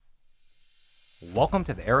Welcome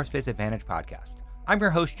to the Aerospace Advantage podcast. I'm your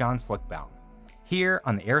host, John Slickbaum. Here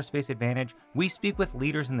on the Aerospace Advantage, we speak with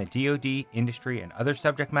leaders in the DoD, industry, and other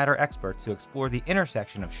subject matter experts to explore the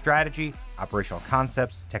intersection of strategy, operational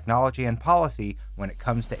concepts, technology, and policy when it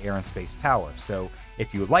comes to air and space power. So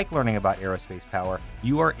if you like learning about aerospace power,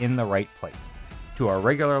 you are in the right place. To our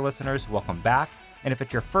regular listeners, welcome back. And if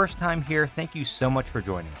it's your first time here, thank you so much for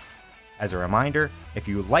joining us. As a reminder, if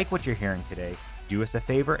you like what you're hearing today, do us a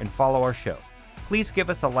favor and follow our show. Please give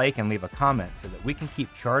us a like and leave a comment so that we can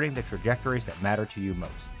keep charting the trajectories that matter to you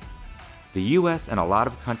most. The US and a lot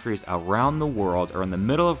of countries around the world are in the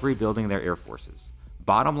middle of rebuilding their air forces.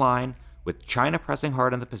 Bottom line, with China pressing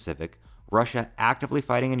hard in the Pacific, Russia actively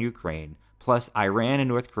fighting in Ukraine, plus Iran and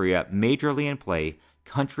North Korea majorly in play,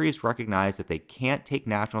 countries recognize that they can't take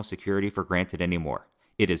national security for granted anymore.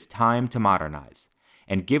 It is time to modernize.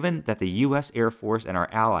 And given that the US Air Force and our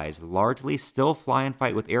allies largely still fly and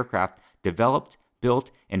fight with aircraft developed,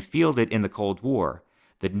 built, and fielded in the Cold War,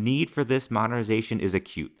 the need for this modernization is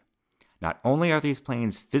acute. Not only are these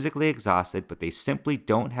planes physically exhausted, but they simply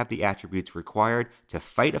don't have the attributes required to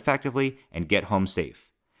fight effectively and get home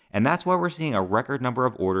safe. And that's why we're seeing a record number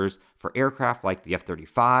of orders for aircraft like the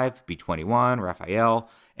F-35, B-21, Rafale,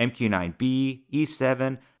 MQ-9B,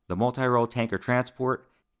 E-7, the multi-role tanker transport,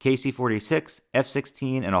 KC-46,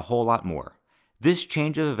 F-16, and a whole lot more. This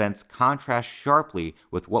change of events contrasts sharply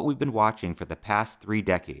with what we've been watching for the past 3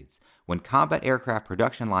 decades, when combat aircraft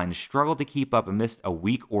production lines struggled to keep up amidst a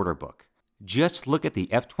weak order book. Just look at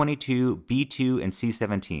the F-22, B-2, and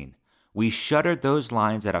C-17. We shuttered those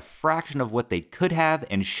lines at a fraction of what they could have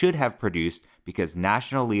and should have produced because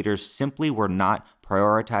national leaders simply were not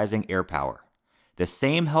prioritizing air power. The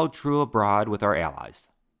same held true abroad with our allies.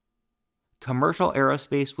 Commercial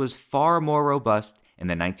aerospace was far more robust in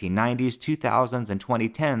the 1990s, 2000s, and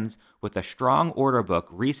 2010s, with a strong order book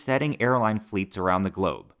resetting airline fleets around the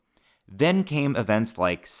globe. Then came events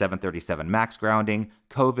like 737 MAX grounding,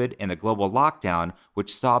 COVID, and the global lockdown,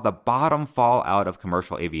 which saw the bottom fall out of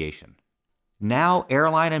commercial aviation. Now,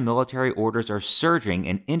 airline and military orders are surging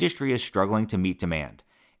and industry is struggling to meet demand.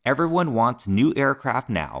 Everyone wants new aircraft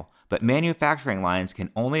now, but manufacturing lines can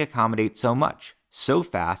only accommodate so much, so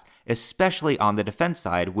fast, especially on the defense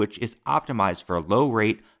side, which is optimized for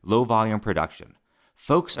low-rate, low-volume production.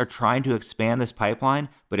 Folks are trying to expand this pipeline,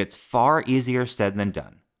 but it's far easier said than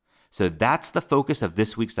done. So that's the focus of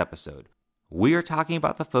this week's episode. We are talking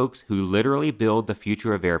about the folks who literally build the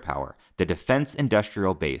future of air power, the defense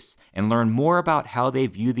industrial base, and learn more about how they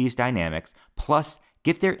view these dynamics, plus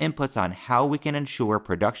get their inputs on how we can ensure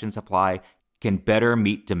production supply can better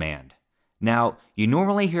meet demand. Now, you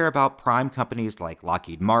normally hear about prime companies like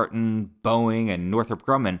Lockheed Martin, Boeing, and Northrop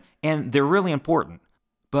Grumman, and they're really important,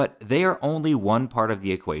 but they are only one part of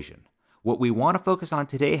the equation. What we want to focus on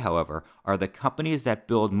today, however, are the companies that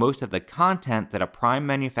build most of the content that a prime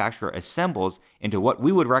manufacturer assembles into what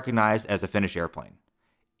we would recognize as a finished airplane.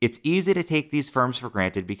 It's easy to take these firms for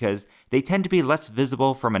granted because they tend to be less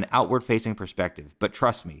visible from an outward-facing perspective, but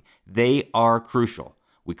trust me, they are crucial.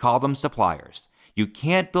 We call them suppliers. You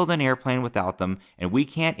can't build an airplane without them, and we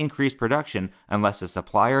can't increase production unless the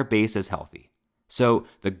supplier base is healthy. So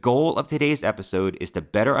the goal of today's episode is to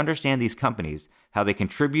better understand these companies, how they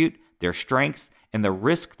contribute, their strengths, and the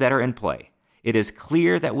risks that are in play. It is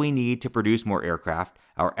clear that we need to produce more aircraft.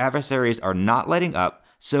 Our adversaries are not letting up,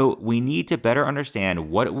 so we need to better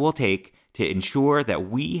understand what it will take to ensure that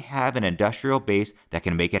we have an industrial base that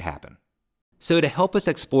can make it happen. So to help us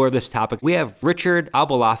explore this topic, we have Richard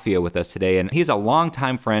Abolafia with us today, and he's a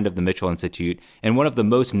longtime friend of the Mitchell Institute and one of the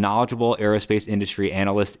most knowledgeable aerospace industry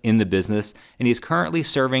analysts in the business, and he's currently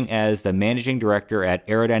serving as the managing director at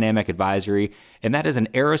Aerodynamic Advisory, and that is an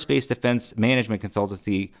aerospace defense management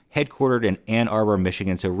consultancy headquartered in Ann Arbor,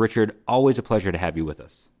 Michigan. So Richard, always a pleasure to have you with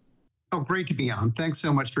us. Oh, great to be on. Thanks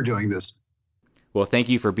so much for doing this. Well, thank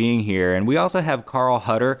you for being here. And we also have Carl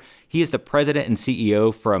Hutter. He is the president and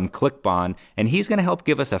CEO from ClickBond, and he's going to help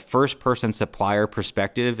give us a first-person supplier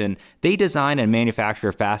perspective. And they design and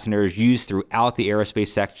manufacture fasteners used throughout the aerospace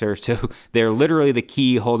sector, so they're literally the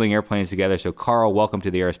key holding airplanes together. So, Carl, welcome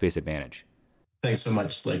to the Aerospace Advantage. Thanks so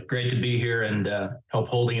much, Slick. Great to be here and help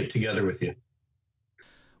holding it together with you.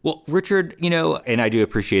 Well, Richard, and I do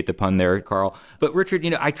appreciate the pun there, Carl, but Richard,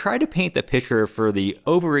 I try to paint the picture for the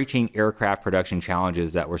overreaching aircraft production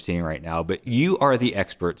challenges that we're seeing right now, but you are the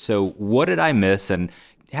expert. So what did I miss, and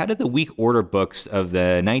how did the weak order books of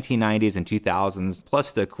the 1990s and 2000s,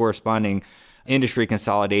 plus the corresponding industry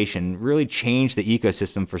consolidation, really change the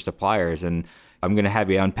ecosystem for suppliers? And I'm going to have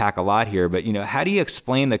you unpack a lot here, but how do you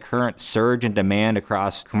explain the current surge in demand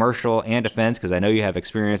across commercial and defense? Because I know you have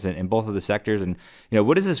experience in both of the sectors, and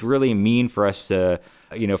what does this really mean for us to,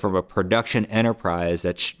 from a production enterprise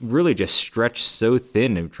that's really just stretched so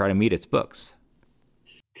thin to try to meet its books?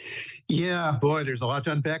 Yeah, boy, there's a lot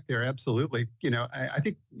to unpack there. Absolutely. I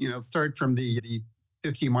think, start from the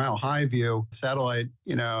 50-mile high view satellite.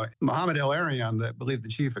 Mohammed El-Arian, I believe the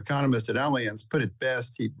chief economist at Allianz, put it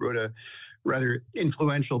best. He wrote a rather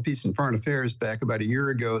influential piece in Foreign Affairs back about a year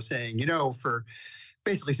ago saying, for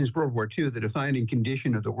basically since World War II, the defining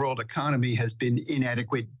condition of the world economy has been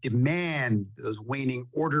inadequate demand, those waning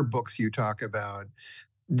order books you talk about.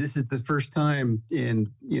 This is the first time in,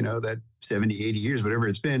 that 70, 80 years, whatever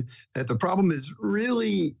it's been, that the problem is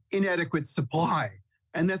really inadequate supply.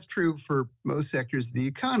 And that's true for most sectors of the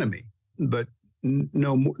economy, but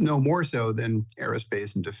no more so than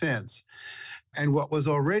aerospace and defense. And what was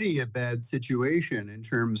already a bad situation in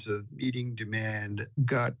terms of meeting demand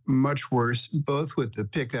got much worse, both with the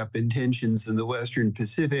pickup in tensions in the Western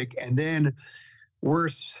Pacific and then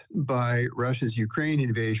worse by Russia's Ukraine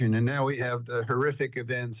invasion. And now we have the horrific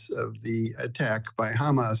events of the attack by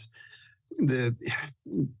Hamas.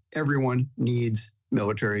 Everyone needs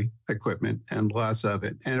military equipment and lots of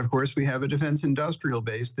it. And of course, we have a defense industrial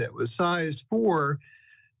base that was sized for,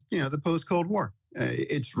 the post-Cold War.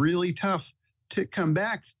 It's really tough to come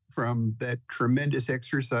back from that tremendous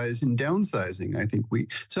exercise in downsizing. I think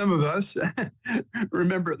some of us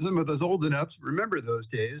remember, some of us old enough remember those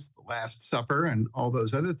days, the Last Supper and all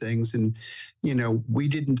those other things. And, we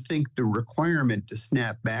didn't think the requirement to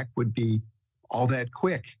snap back would be all that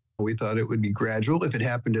quick. We thought it would be gradual if it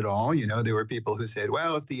happened at all. There were people who said,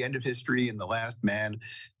 well, it's the end of history and the last man.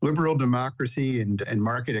 Liberal democracy and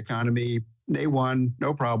market economy, they won,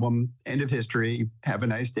 no problem. End of history. Have a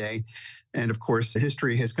nice day. And of course,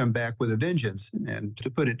 history has come back with a vengeance. And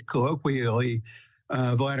to put it colloquially,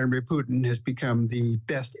 Vladimir Putin has become the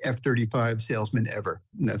best F-35 salesman ever.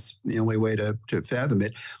 And that's the only way to fathom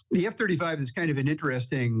it. The F-35 is kind of an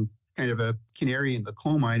interesting, kind of a canary in the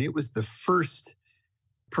coal mine. It was the first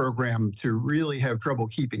program to really have trouble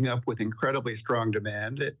keeping up with incredibly strong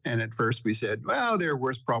demand. And at first we said, well, there are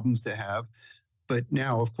worse problems to have. But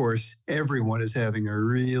now, of course, everyone is having a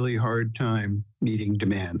really hard time meeting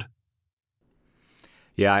demand.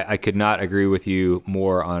 Yeah, I could not agree with you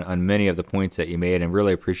more on many of the points that you made and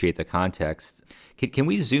really appreciate the context. Can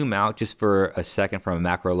we zoom out just for a second from a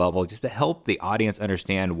macro level, just to help the audience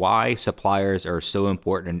understand why suppliers are so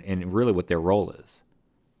important and really what their role is?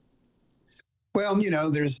 Well,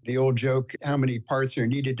 there's the old joke, how many parts are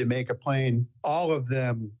needed to make a plane? All of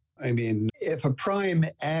them. I mean, if a prime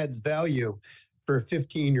adds value for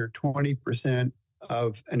 15 or 20%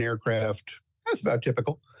 of an aircraft, that's about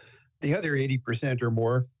typical. The other 80% or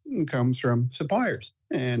more comes from suppliers.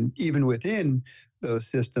 And even within those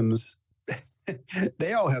systems,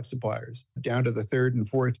 they all have suppliers, down to the third and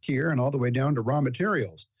fourth tier and all the way down to raw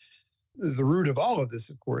materials. The root of all of this,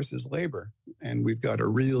 of course, is labor. And we've got a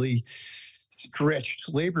really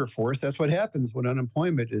stretched labor force. That's what happens when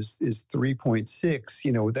unemployment is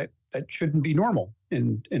 3.6. That shouldn't be normal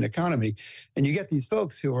in an economy. And you get these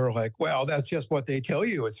folks who are like, well, that's just what they tell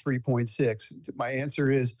you. It's 3.6. My answer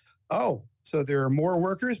is, oh, so there are more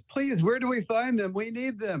workers? Please, where do we find them? We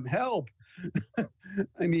need them. Help.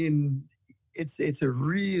 I mean, it's a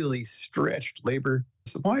really stretched labor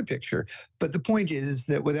supply picture. But the point is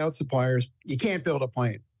that without suppliers, you can't build a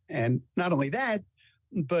plane. And not only that,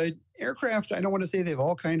 but aircraft, I don't want to say they've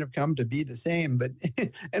all kind of come to be the same, but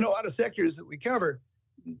in a lot of sectors that we cover,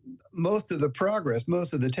 most of the progress,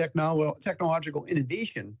 most of the technological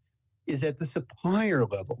innovation is at the supplier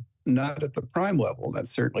level, not at the prime level. That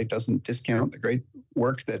certainly doesn't discount the great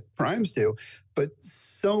work that primes do, but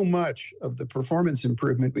so much of the performance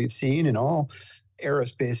improvement we've seen in all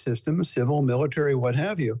aerospace systems, civil, military, what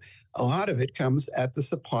have you, a lot of it comes at the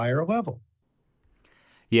supplier level.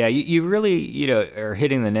 Yeah, you really, are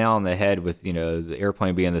hitting the nail on the head with, the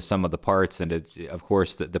airplane being the sum of the parts. And it's, of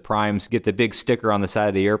course, the primes get the big sticker on the side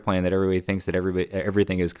of the airplane that everybody thinks that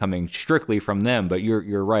everything is coming strictly from them. But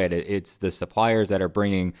you're right. It's the suppliers that are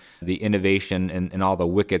bringing the innovation and all the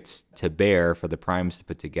wickets to bear for the primes to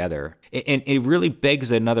put together. And it really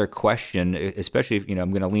begs another question, especially if,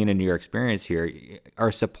 I'm going to lean into your experience here.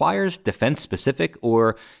 Are suppliers defense specific,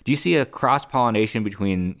 or do you see a cross-pollination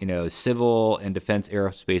between, civil and defense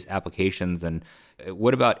aerospace applications? And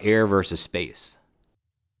what about air versus space?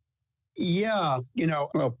 Yeah,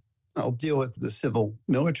 well, I'll deal with the civil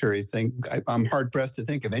military thing. I'm hard pressed to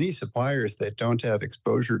think of any suppliers that don't have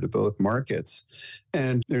exposure to both markets.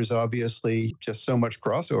 And there's obviously just so much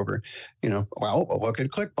crossover. Well, look at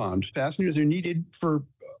click bond. Fasteners are needed for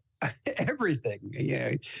everything.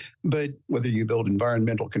 Yeah. But whether you build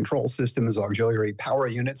environmental control systems, auxiliary power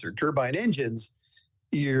units, or turbine engines,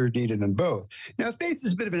 you're needed in both. Now, space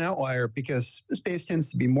is a bit of an outlier because space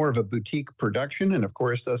tends to be more of a boutique production and, of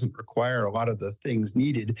course, doesn't require a lot of the things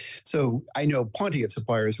needed. So I know plenty of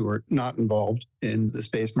suppliers who are not involved in the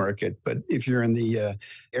space market. But if you're in the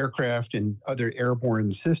aircraft and other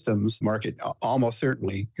airborne systems market, almost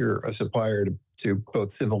certainly you're a supplier to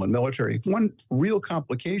both civil and military. One real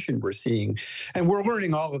complication we're seeing, and we're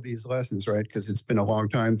learning all of these lessons, right? Because it's been a long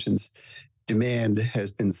time since demand has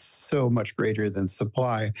been so much greater than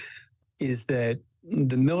supply, is that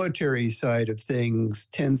the military side of things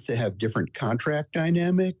tends to have different contract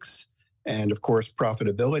dynamics and, of course,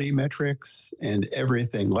 profitability metrics and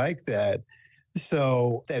everything like that.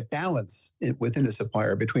 So that balance within a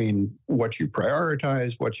supplier between what you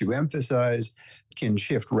prioritize, what you emphasize, can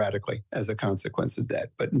shift radically as a consequence of that.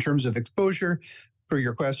 But in terms of exposure, for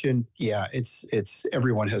your question, yeah, it's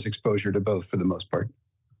everyone has exposure to both for the most part.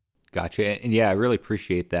 Gotcha. And yeah, I really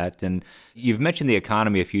appreciate that. And you've mentioned the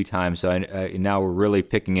economy a few times. So now we're really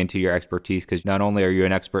picking into your expertise because not only are you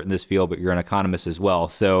an expert in this field, but you're an economist as well.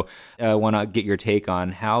 So I want to get your take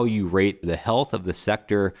on how you rate the health of the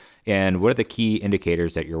sector and what are the key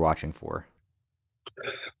indicators that you're watching for?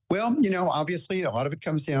 Well, obviously, a lot of it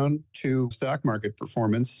comes down to stock market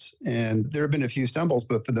performance. And there have been a few stumbles,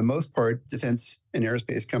 but for the most part, defense and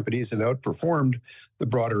aerospace companies have outperformed the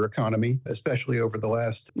broader economy, especially over the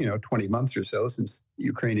last, 20 months or so since the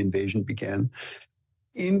Ukraine invasion began.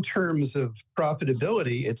 In terms of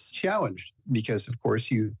profitability, it's challenged because, of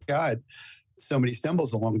course, you've got so many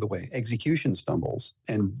stumbles along the way, execution stumbles.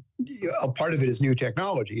 And a part of it is new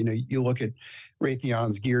technology. You look at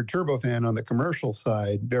Raytheon's geared turbofan on the commercial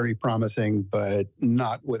side, very promising, but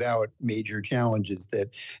not without major challenges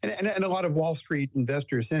and a lot of Wall Street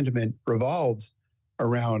investor sentiment revolves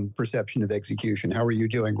around perception of execution. How are you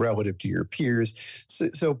doing relative to your peers?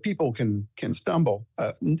 So people can stumble.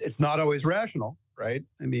 It's not always rational, right?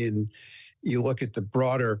 I mean, you look at the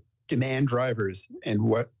broader demand drivers and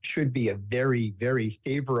what should be a very, very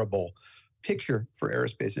favorable picture for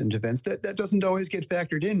aerospace and defense, that doesn't always get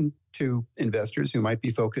factored in to investors who might be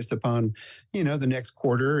focused upon, the next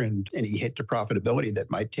quarter and any hit to profitability that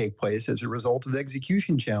might take place as a result of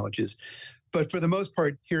execution challenges. But for the most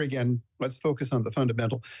part, here again, let's focus on the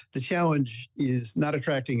fundamental. The challenge is not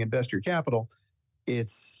attracting investor capital.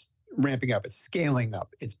 It's ramping up, it's scaling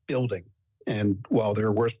up, it's building. And while there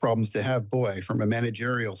are worse problems to have, boy, from a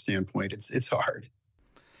managerial standpoint, it's hard.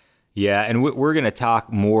 Yeah, and we're going to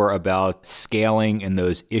talk more about scaling and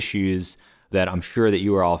those issues that I'm sure that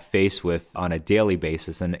you are all faced with on a daily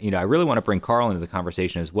basis. And, I really want to bring Carl into the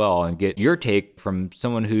conversation as well and get your take from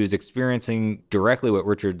someone who's experiencing directly what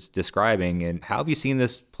Richard's describing. And how have you seen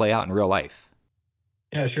this play out in real life?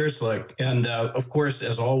 Yeah, sure, Slick. And of course,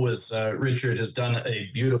 as always, Richard has done a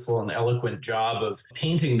beautiful and eloquent job of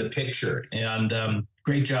painting the picture. And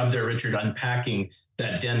great job there, Richard, unpacking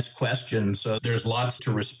that dense question. So there's lots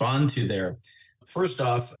to respond to there. First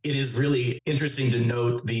off, it is really interesting to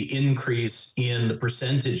note the increase in the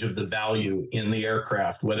percentage of the value in the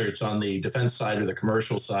aircraft, whether it's on the defense side or the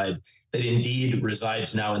commercial side, that indeed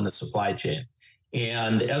resides now in the supply chain.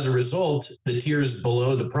 And as a result, the tiers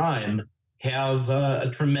below the prime have a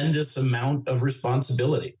tremendous amount of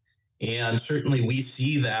responsibility. And certainly we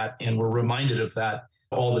see that and we're reminded of that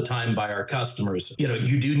all the time by our customers.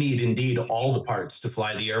 You do need indeed all the parts to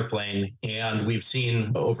fly the airplane. And we've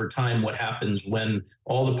seen over time what happens when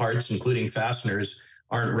all the parts, including fasteners,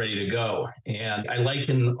 aren't ready to go. And I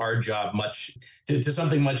liken our job much to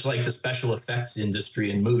something much like the special effects industry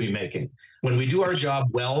in movie making. When we do our job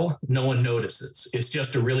well, no one notices. It's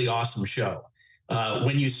just a really awesome show.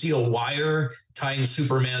 When you see a wire tying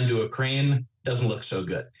Superman to a crane, doesn't look so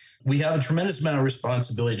good. We have a tremendous amount of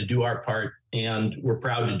responsibility to do our part, and we're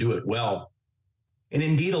proud to do it well. And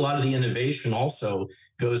indeed, a lot of the innovation also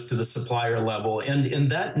goes to the supplier level.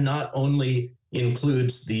 And that not only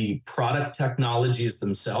includes the product technologies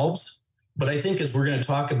themselves, but I think as we're going to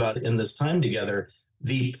talk about in this time together,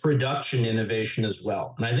 the production innovation as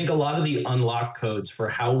well. And I think a lot of the unlock codes for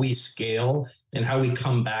how we scale and how we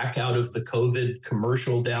come back out of the COVID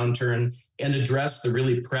commercial downturn and address the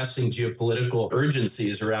really pressing geopolitical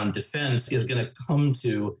urgencies around defense is going to come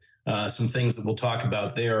to some things that we'll talk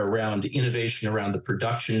about there around innovation around the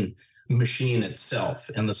production machine itself.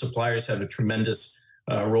 And the suppliers have a tremendous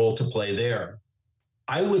role to play there.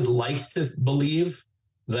 I would like to believe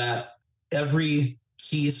that every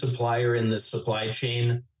key supplier in this supply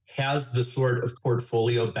chain has the sort of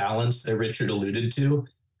portfolio balance that Richard alluded to.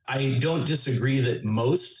 I don't disagree that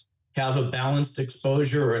most have a balanced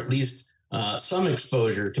exposure, or at least some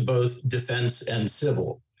exposure to both defense and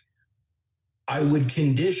civil. I would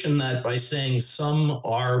condition that by saying some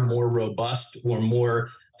are more robust or more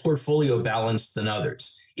portfolio balanced than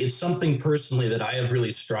others. It's something personally that I have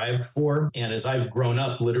really strived for. And as I've grown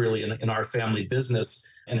up literally in our family business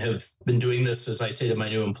and have been doing this, as I say to my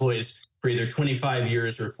new employees, for either 25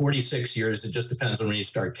 years or 46 years, it just depends on when you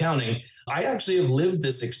start counting. I actually have lived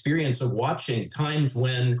this experience of watching times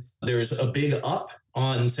when there's a big up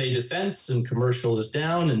on, say, defense and commercial is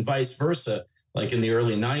down and vice versa, like in the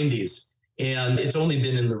early 90s. And it's only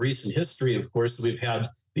been in the recent history, of course, that we've had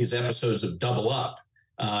these episodes of double up.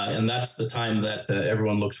 And that's the time that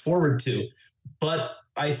everyone looks forward to. But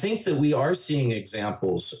I think that we are seeing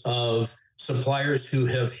examples of suppliers who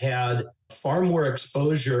have had far more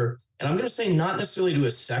exposure. And I'm going to say not necessarily to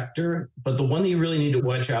a sector, but the one that you really need to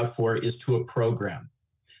watch out for is to a program.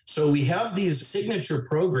 So we have these signature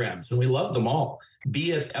programs and we love them all,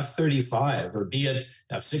 be it F-35 or be it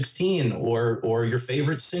F-16 or your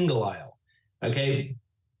favorite single aisle. Okay.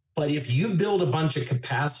 But if you build a bunch of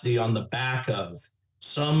capacity on the back of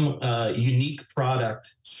some unique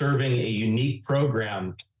product serving a unique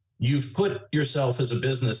program, you've put yourself as a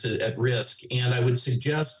business at risk. And I would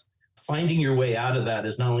suggest finding your way out of that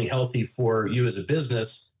is not only healthy for you as a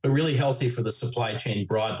business, but really healthy for the supply chain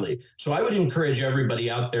broadly. So I would encourage everybody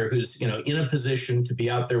out there who's in a position to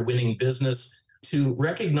be out there winning business to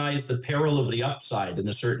recognize the peril of the upside in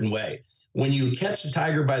a certain way. When you catch the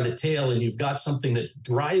tiger by the tail and you've got something that's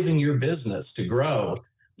driving your business to grow,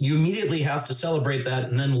 you immediately have to celebrate that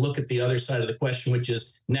and then look at the other side of the question, which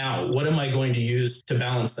is, now, what am I going to use to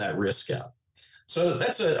balance that risk out? So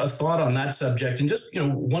that's a thought on that subject. And just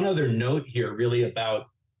one other note here really about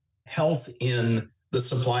health in the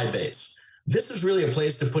supply base. This is really a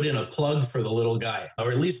place to put in a plug for the little guy,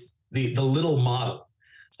 or at least the little model,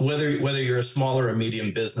 whether you're a small or a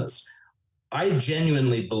medium business. I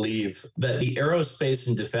genuinely believe that the aerospace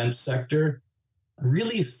and defense sector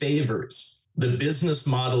really favors the business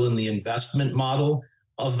model and the investment model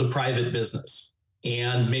of the private business,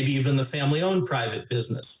 and maybe even the family-owned private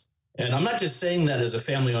business. And I'm not just saying that as a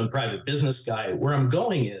family-owned private business guy. Where I'm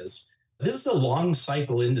going is, this is a long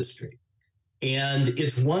cycle industry, and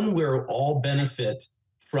it's one where all benefit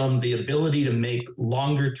from the ability to make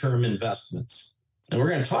longer-term investments. And we're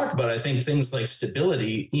going to talk about, I think, things like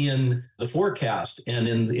stability in the forecast and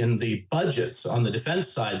in the budgets on the defense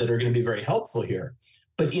side that are going to be very helpful here.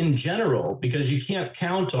 But in general, because you can't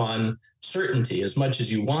count on certainty as much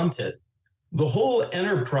as you want it, the whole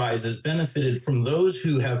enterprise has benefited from those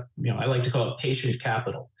who have, I like to call it patient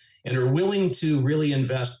capital, and are willing to really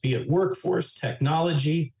invest, be it workforce,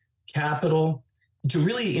 technology, capital, to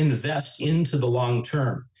really invest into the long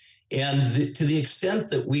term. And to the extent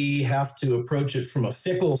that we have to approach it from a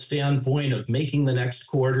fickle standpoint of making the next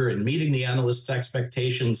quarter and meeting the analysts'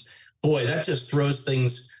 expectations, boy, that just throws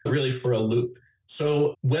things really for a loop.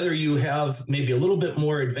 So whether you have maybe a little bit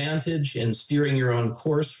more advantage in steering your own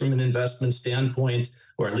course from an investment standpoint,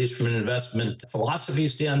 or at least from an investment philosophy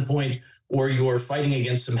standpoint, or you're fighting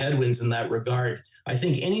against some headwinds in that regard, I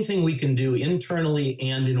think anything we can do internally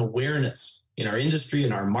and in awareness in our industry,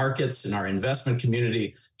 in our markets, in our investment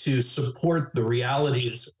community to support the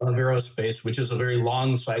realities of aerospace, which is a very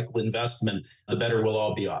long cycle investment, the better we'll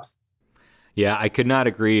all be off. Yeah, I could not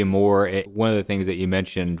agree more. One of the things that you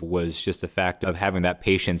mentioned was just the fact of having that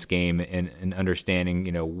patience game and understanding,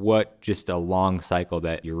 what just a long cycle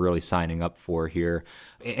that you're really signing up for here.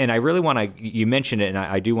 And I really want to, you mentioned it, and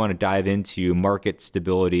I do want to dive into market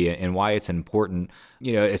stability and why it's important.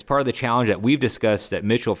 It's part of the challenge that we've discussed at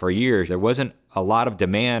Mitchell for years. There wasn't a lot of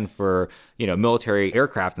demand for, military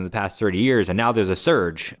aircraft in the past 30 years, and now there's a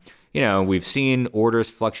surge. We've seen orders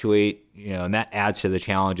fluctuate, and that adds to the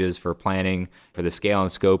challenges for planning for the scale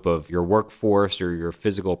and scope of your workforce or your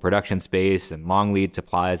physical production space and long lead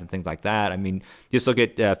supplies and things like that. I mean, just look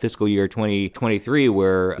at fiscal year 2023,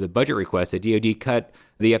 where the budget request, the DoD cut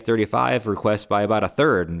the F-35 request by about a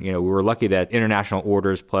third. And, we were lucky that international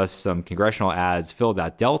orders plus some congressional ads filled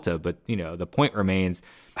that delta. But, the point remains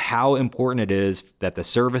how important it is that the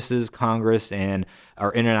services, Congress, and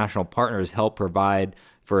our international partners help provide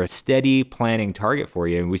for a steady planning target for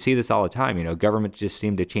you. And we see this all the time. Governments just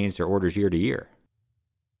seem to change their orders year to year.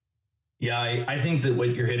 Yeah, I think that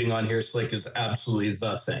what you're hitting on here, Slick, is absolutely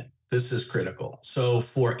the thing. This is critical. So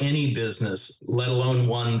for any business, let alone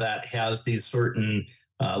one that has these certain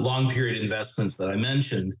long period investments that I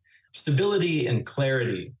mentioned, stability and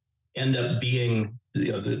clarity end up being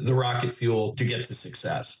the rocket fuel to get to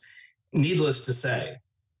success. Needless to say,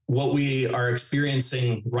 what we are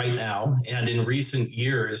experiencing right now and in recent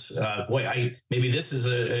years, maybe this is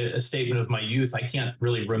a statement of my youth. I can't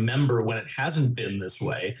really remember when it hasn't been this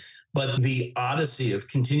way, but the odyssey of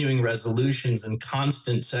continuing resolutions and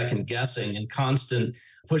constant second guessing and constant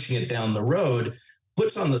pushing it down the road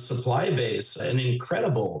puts on the supply base an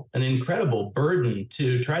incredible burden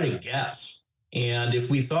to try to guess. And if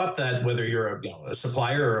we thought that whether you're a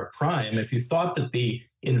supplier or a prime, if you thought that the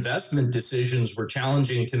investment decisions were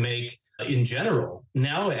challenging to make in general,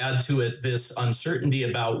 now add to it this uncertainty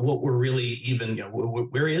about what we're really even,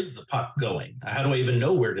 where is the puck going? How do I even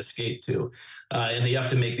know where to skate to? And you have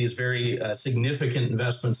to make these very significant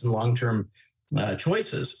investments in long-term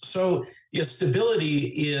choices. So stability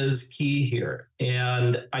is key here.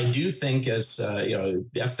 And I do think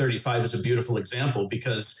F-35 is a beautiful example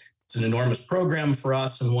because it's an enormous program for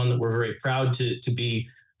us and one that we're very proud to be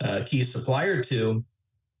a key supplier to.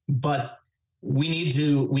 But we need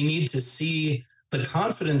to see the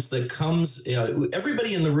confidence that comes.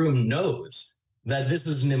 Everybody in the room knows that this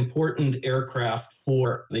is an important aircraft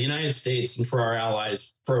for the United States and for our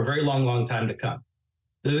allies for a very long, long time to come.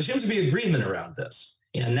 There seems to be agreement around this.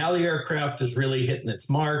 And now the aircraft is really hitting its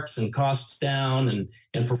marks and costs down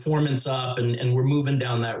and performance up, and we're moving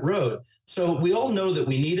down that road. So we all know that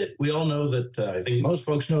we need it. We all know that, I think most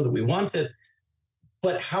folks know that we want it.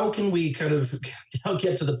 But how can we kind of now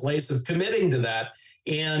get to the place of committing to that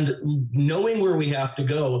and knowing where we have to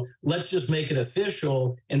go? Let's just make it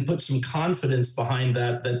official and put some confidence behind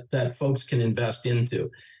that folks can invest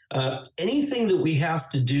into. Anything that we have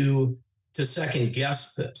to do to second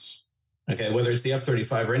guess this, okay, whether it's the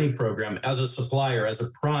F-35 or any program, as a supplier, as a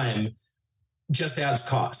prime, just adds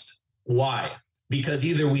cost. Why? Because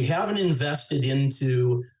either we haven't invested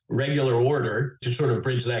into regular order to sort of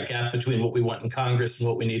bridge that gap between what we want in Congress and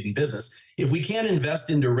what we need in business. If we can't invest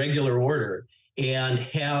into regular order and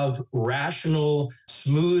have rational,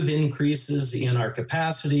 smooth increases in our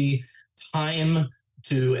capacity, time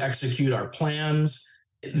to execute our plans,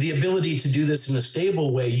 the ability to do this in a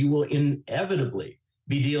stable way, you will inevitably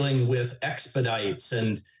be dealing with expedites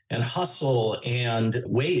and hustle and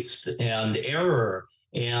waste and error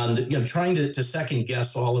and trying to second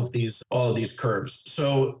guess all of these curves.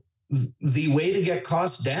 So the way to get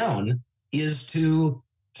costs down is to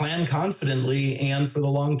plan confidently and for the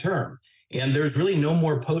long term. And there's really no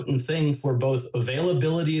more potent thing for both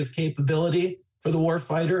availability of capability for the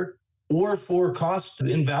warfighter or for cost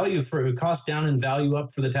down and value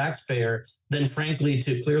up for the taxpayer than, frankly,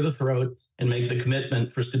 to clear the throat and make the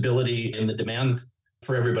commitment for stability in the demand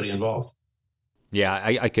for everybody involved. Yeah,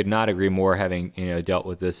 I could not agree more, having dealt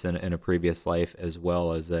with this in a previous life as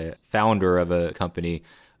well as a founder of a company.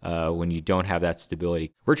 When you don't have that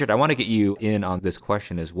stability, Richard, I want to get you in on this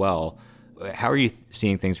question as well. How are you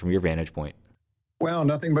seeing things from your vantage point? Well,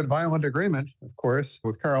 nothing but violent agreement, of course,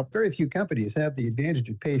 with Carl. Very few companies have the advantage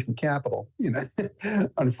of patient capital,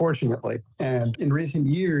 unfortunately. And in recent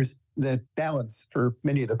years, that balance for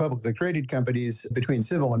many of the publicly traded companies between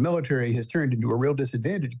civil and military has turned into a real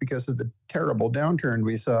disadvantage because of the terrible downturn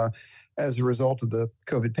we saw as a result of the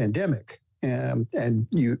COVID pandemic. And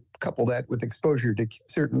you couple that with exposure to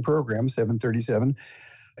certain programs, 737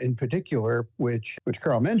 in particular, which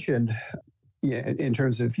Carl mentioned, in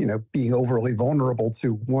terms of being overly vulnerable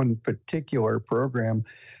to one particular program.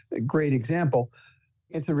 A great example.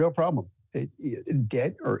 It's a real problem.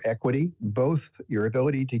 Debt or equity, both, your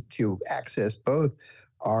ability to access both,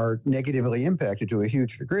 are negatively impacted to a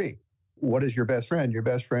huge degree. What is your best friend? Your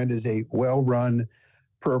best friend is a well-run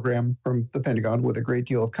program from the Pentagon with a great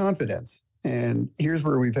deal of confidence. And here's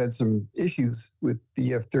where we've had some issues with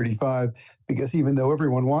the F-35, because even though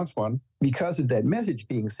everyone wants one, because of that message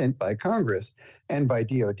being sent by Congress and by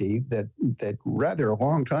DOD, that rather a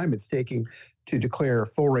long time it's taking to declare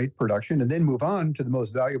full rate production and then move on to the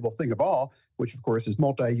most valuable thing of all, which of course is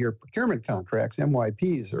multi-year procurement contracts.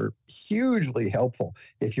 MYPs are hugely helpful.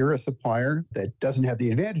 If you're a supplier that doesn't have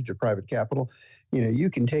the advantage of private capital,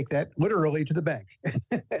 you can take that literally to the bank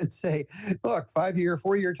and say, look, 5-year,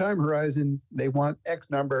 4-year time horizon, they want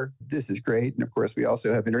X number. This is great. And of course, we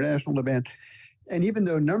also have international demand. And even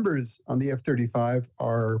though numbers on the F-35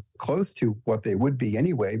 are close to what they would be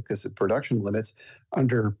anyway because of production limits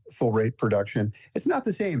under full rate production, it's not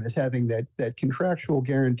the same as having that contractual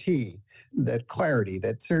guarantee, that clarity,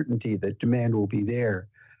 that certainty that demand will be there.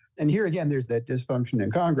 And here again, there's that dysfunction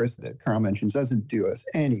in Congress that Carl mentions doesn't do us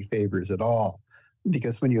any favors at all.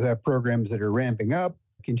 Because when you have programs that are ramping up,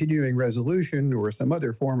 Continuing resolution or some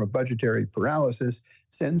other form of budgetary paralysis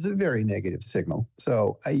sends a very negative signal.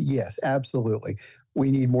 So yes, absolutely.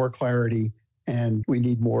 We need more clarity and we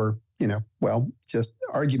need more, just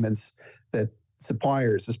arguments that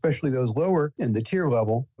suppliers, especially those lower in the tier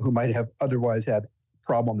level who might have otherwise have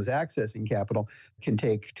problems accessing capital, can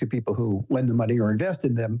take to people who lend the money or invest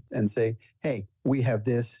in them and say, hey, we have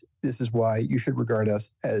this. This is why you should regard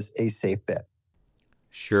us as a safe bet.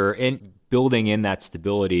 Sure. And building in that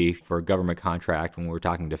stability for a government contract when we're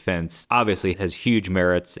talking defense obviously has huge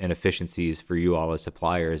merits and efficiencies for you all as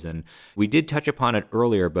suppliers. And we did touch upon it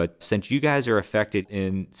earlier, but since you guys are affected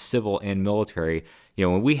in civil and military,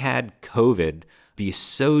 when we had COVID be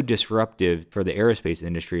so disruptive for the aerospace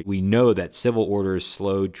industry, we know that civil orders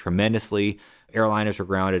slowed tremendously. Airliners were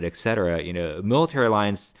grounded, et cetera. Military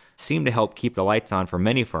lines seem to help keep the lights on for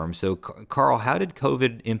many firms. So, Carl, how did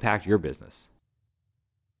COVID impact your business?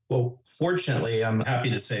 Well, fortunately, I'm happy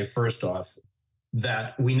to say, first off,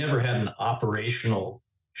 that we never had an operational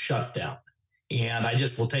shutdown. And I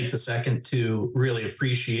just will take the second to really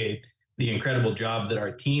appreciate the incredible job that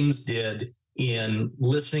our teams did in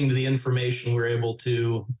listening to the information we were able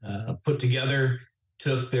to put together,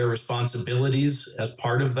 took their responsibilities as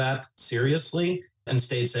part of that seriously, and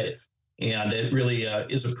stayed safe. And it really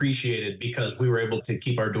is appreciated because we were able to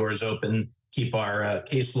keep our doors open, keep our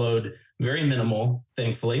caseload very minimal,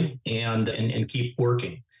 thankfully, and keep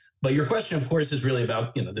working. But your question, of course, is really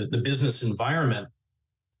about the business environment.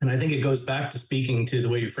 And I think it goes back to speaking to the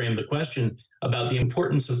way you framed the question about the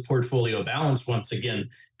importance of portfolio balance once again,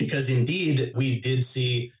 because indeed we did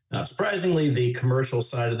see, not surprisingly, the commercial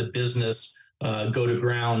side of the business go to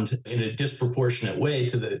ground in a disproportionate way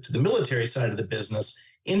to the military side of the business.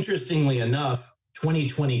 Interestingly enough,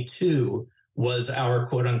 2022 was our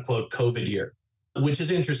quote unquote COVID year, which is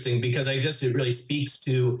interesting because it really speaks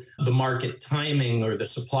to the market timing or the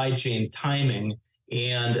supply chain timing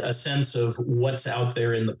and a sense of what's out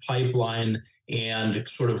there in the pipeline and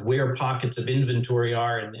sort of where pockets of inventory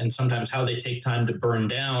are and sometimes how they take time to burn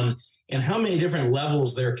down and how many different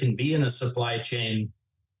levels there can be in a supply chain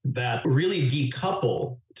that really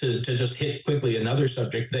decouple, to just hit quickly another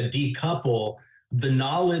subject, that decouple the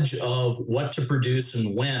knowledge of what to produce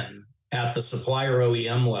and when at the supplier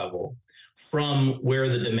OEM level from where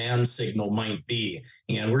the demand signal might be.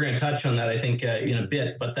 And we're going to touch on that, I think, in a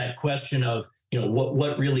bit, but that question of,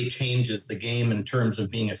 what really changes the game in terms of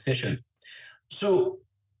being efficient. So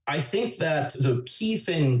I think that the key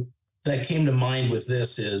thing that came to mind with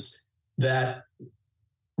this is that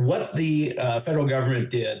what the federal government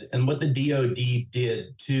did and what the DoD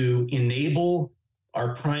did to enable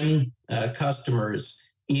our prime customers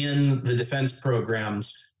in the defense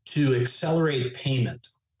programs to accelerate payment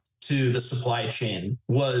to the supply chain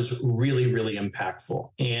was really, really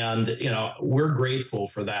impactful. And, we're grateful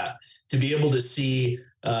for that, to be able to see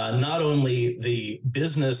not only the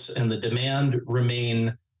business and the demand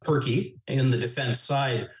remain perky in the defense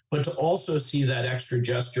side, but to also see that extra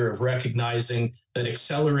gesture of recognizing that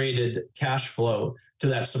accelerated cash flow to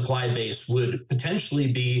that supply base would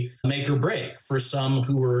potentially be make or break for some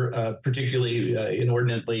who were particularly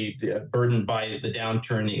inordinately burdened by the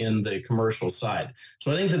downturn in the commercial side.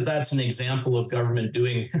 So I think that that's an example of government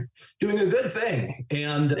doing a good thing,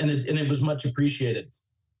 and it was much appreciated.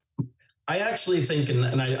 I actually think,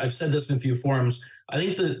 and I've said this in a few forums, I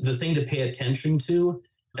think the thing to pay attention to,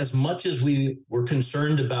 as much as we were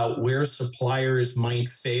concerned about where suppliers might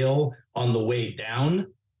fail on the way down,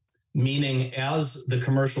 meaning as the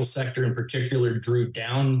commercial sector in particular drew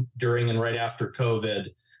down during and right after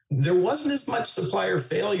COVID, there wasn't as much supplier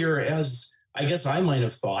failure as I guess I might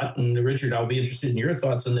have thought. And Richard, I'll be interested in your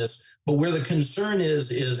thoughts on this. But where the concern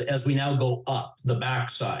is as we now go up the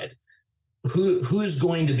backside, who's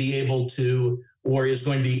going to be able to or is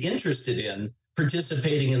going to be interested in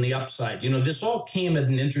participating in the upside? This all came at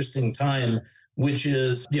an interesting time, which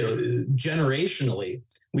is, generationally,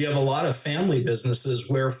 we have a lot of family businesses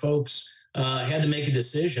where folks had to make a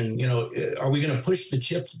decision. Are we going to push the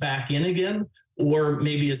chips back in again? Or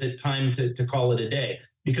maybe is it time to call it a day?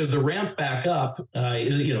 Because the ramp back up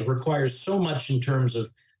requires so much in terms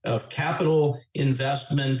of capital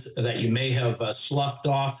investment that you may have sloughed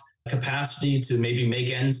off capacity to maybe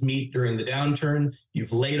make ends meet during the downturn.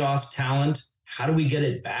 You've laid off talent. How do we get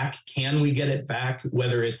it back? Can we get it back,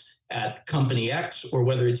 whether it's at company X or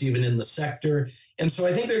whether it's even in the sector? And so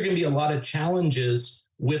I think there are going to be a lot of challenges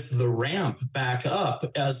with the ramp back up,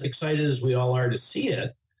 as excited as we all are to see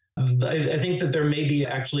it. I think that there may be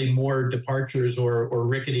actually more departures or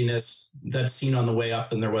ricketiness that's seen on the way up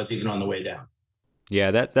than there was even on the way down.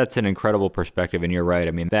 Yeah, that's an incredible perspective, and you're right.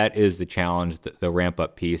 I mean, that is the challenge, the ramp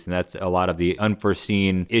up piece, and that's a lot of the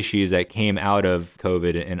unforeseen issues that came out of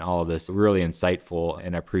COVID and all of this. Really insightful,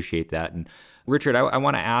 and I appreciate that. And Richard, I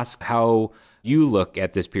want to ask how you look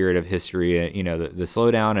at this period of history. The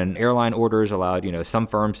slowdown in airline orders allowed, some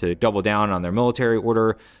firms to double down on their military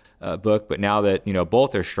order book, but now that,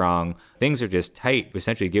 both are strong, things are just tight,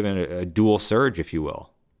 essentially given a dual surge, if you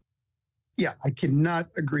will. Yeah, I cannot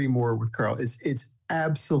agree more with Carl. It's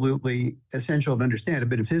absolutely essential to understand a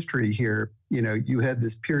bit of history here. You had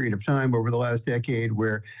this period of time over the last decade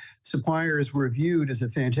where suppliers were viewed as a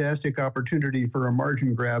fantastic opportunity for a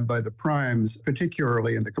margin grab by the primes,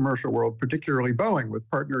 particularly in the commercial world, particularly Boeing, with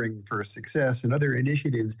Partnering for Success and other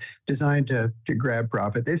initiatives designed to grab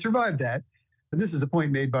profit. They survived that. And this is a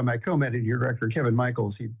point made by my co-managing director, Kevin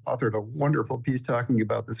Michaels. He authored a wonderful piece talking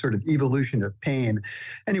about the sort of evolution of pain.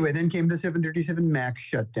 Anyway, then came the 737 MAX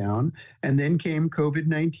shutdown, and then came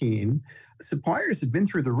COVID-19. Suppliers have been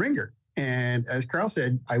through the ringer. And as Carl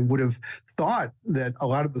said, I would have thought that a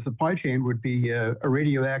lot of the supply chain would be a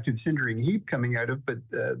radioactive cindering heap coming out of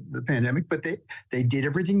the pandemic, but they did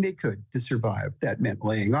everything they could to survive. That meant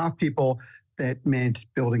laying off people. That meant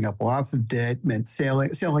building up lots of debt, meant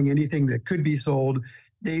selling anything that could be sold.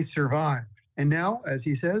 They survived. And now, as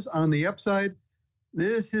he says, on the upside,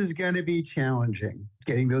 this is going to be challenging.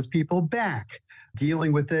 Getting those people back,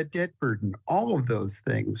 dealing with that debt burden, all of those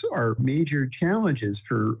things are major challenges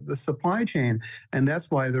for the supply chain. And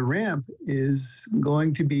that's why the ramp is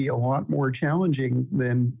going to be a lot more challenging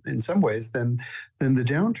than, in some ways, than the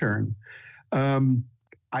downturn.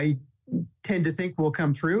 I tend to think we'll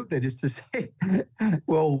come through. That is to say,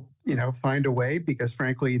 we'll find a way, because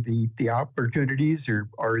frankly the opportunities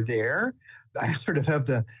are there. I sort of have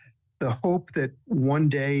the hope that one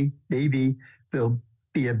day maybe there'll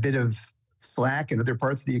be a bit of slack in other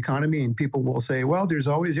parts of the economy, and people will say, well, there's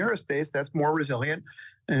always aerospace, that's more resilient,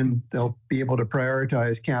 and they'll be able to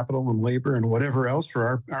prioritize capital and labor and whatever else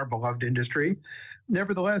for our beloved industry.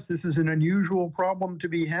 Nevertheless, this is an unusual problem to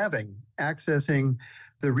be having, accessing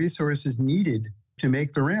the resources needed to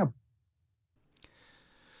make the ramp.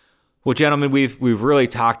 Well, gentlemen, we've really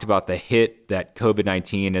talked about the hit that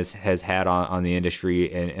COVID-19 has had on the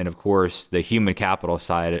industry, and of course the human capital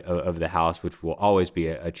side of the house, which will always be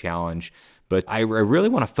a challenge. But I really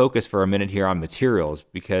want to focus for a minute here on materials,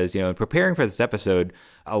 because in preparing for this episode,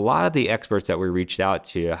 a lot of the experts that we reached out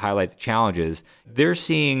to highlight the challenges. They're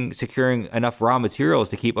seeing securing enough raw materials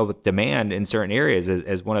to keep up with demand in certain areas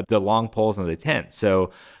as one of the long poles in the tent.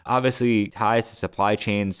 So obviously ties to supply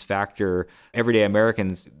chains factor everyday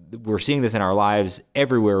Americans. We're seeing this in our lives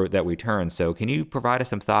everywhere that we turn. So can you provide us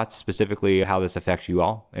some thoughts specifically how this affects you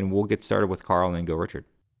all? And we'll get started with Carl and then go Richard.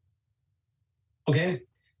 Okay.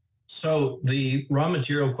 So the raw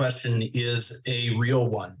material question is a real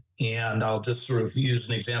one. And I'll just sort of use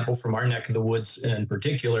an example from our neck of the woods in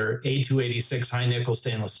particular. A286 high nickel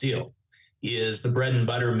stainless steel is the bread and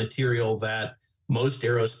butter material that most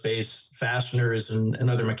aerospace fasteners and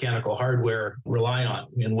other mechanical hardware rely on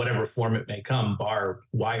in whatever form it may come, bar,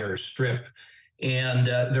 wire, strip. And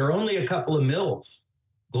there are only a couple of mills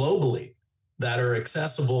globally that are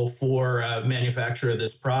accessible for manufacture of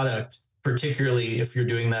this product, particularly if you're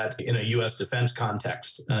doing that in a U.S. defense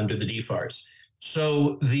context under the DFARS.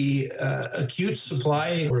 So the acute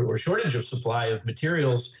supply or shortage of supply of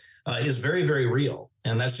materials is very, very real.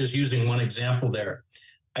 And that's just using one example there.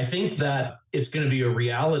 I think that it's going to be a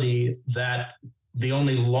reality that the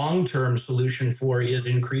only long-term solution for is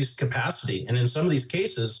increased capacity. And in some of these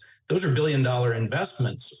cases, those are billion-dollar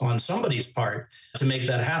investments on somebody's part to make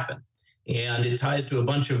that happen. And it ties to a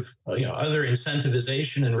bunch of other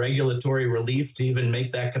incentivization and regulatory relief to even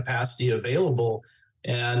make that capacity available.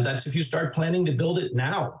 And that's if you start planning to build it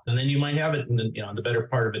now, and then you might have it in the better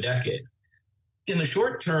part of a decade. In the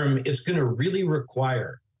short term, it's going to really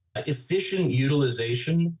require efficient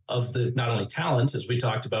utilization of the not only talent, as we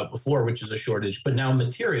talked about before, which is a shortage, but now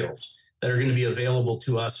materials that are going to be available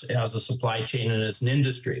to us as a supply chain and as an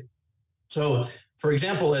industry. So, for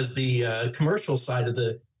example, as the commercial side of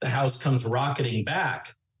the house comes rocketing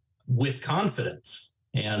back with confidence,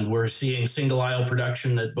 and we're seeing single aisle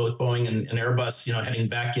production at both Boeing and Airbus,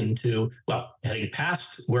 heading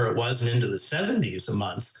past where it was and into the 70s a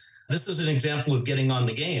month. This is an example of getting on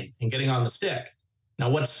the game and getting on the stick. Now,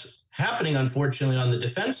 what's happening, unfortunately, on the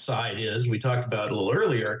defense side is, we talked about a little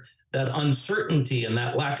earlier, that uncertainty and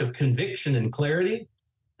that lack of conviction and clarity.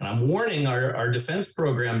 And I'm warning our defense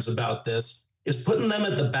programs about this, is putting them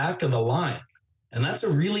at the back of the line. And that's a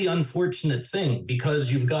really unfortunate thing,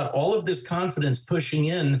 because you've got all of this confidence pushing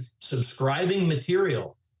in, subscribing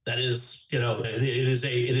material That is,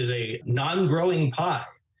 it is a non-growing pie,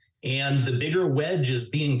 and the bigger wedge is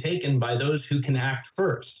being taken by those who can act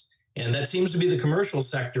first. And that seems to be the commercial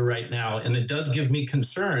sector right now. And it does give me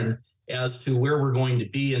concern as to where we're going to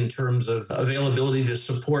be in terms of availability to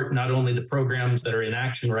support not only the programs that are in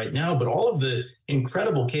action right now, but all of the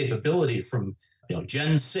incredible capability from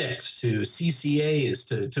Gen 6 to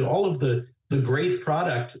CCAs to all of the great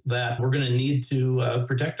product that we're going to need to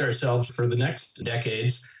protect ourselves for the next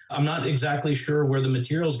decades. I'm not exactly sure where the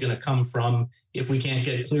material is going to come from if we can't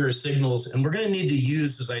get clearer signals. And we're going to need to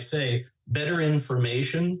use, as I say, better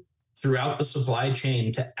information throughout the supply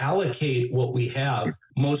chain to allocate what we have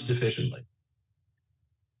most efficiently.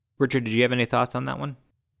 Richard, did you have any thoughts on that one?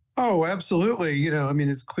 Oh, absolutely.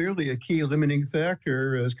 It's clearly a key limiting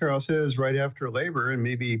factor, as Carl says, right after labor and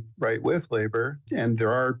maybe right with labor. And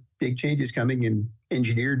there are big changes coming in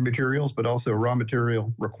engineered materials, but also raw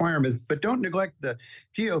material requirements. But don't neglect the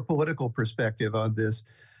geopolitical perspective on this.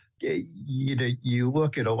 You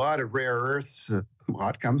look at a lot of rare earths, a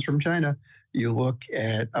lot comes from China. You look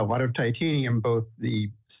at a lot of titanium, both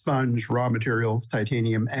the sponge raw material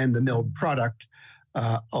titanium and the milled product.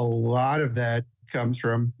 A lot of that comes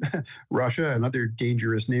from Russia and other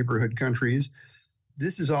dangerous neighborhood countries.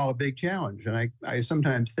 This is all a big challenge. And I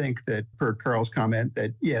sometimes think that, per Carl's comment,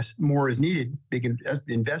 that yes, more is needed, big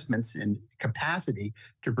investments in capacity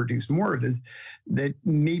to produce more of this, that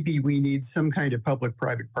maybe we need some kind of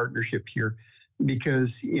public-private partnership here.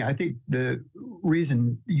 Because I think the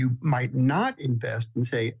reason you might not invest in,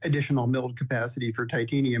 say, additional milled capacity for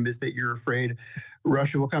titanium is that you're afraid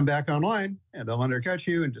Russia will come back online and they'll undercut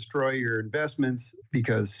you and destroy your investments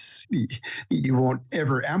because you won't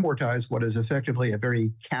ever amortize what is effectively a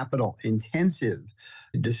very capital-intensive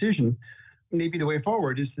decision. Maybe the way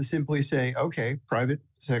forward is to simply say, okay, private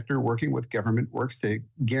sector working with government works to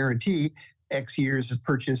guarantee X years of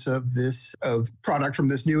purchase of product from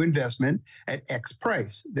this new investment at X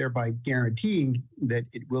price, thereby guaranteeing that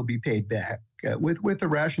it will be paid back with the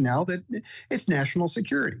rationale that it's national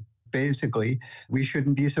security. Basically, we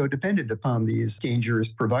shouldn't be so dependent upon these dangerous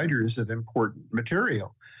providers of important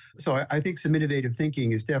material. So I think some innovative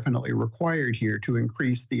thinking is definitely required here to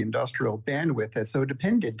increase the industrial bandwidth that's so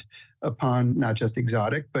dependent upon not just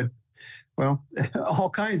exotic, but all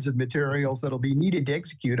kinds of materials that'll be needed to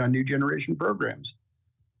execute on new generation programs.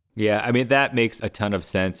 Yeah, I mean, that makes a ton of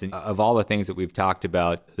sense. And of all the things that we've talked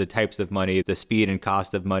about, the types of money, the speed and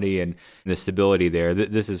cost of money, and the stability there,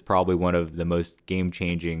 this is probably one of the most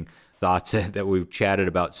game-changing thoughts that we've chatted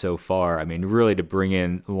about so far. I mean, really to bring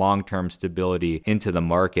in long-term stability into the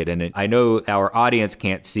market. And I know our audience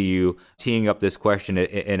can't see you teeing up this question,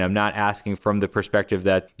 and I'm not asking from the perspective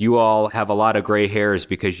that you all have a lot of gray hairs,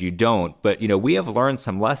 because you don't. But, we have learned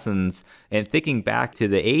some lessons, and thinking back to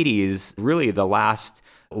the 80s, really the last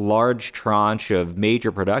large tranche of major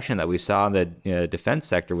production that we saw in the defense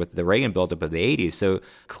sector with the Reagan buildup of the 80s. So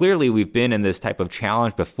clearly we've been in this type of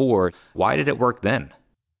challenge before. Why did it work then?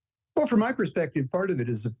 Well, from my perspective, part of it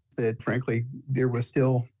is that, frankly, there was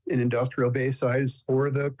still an industrial base size for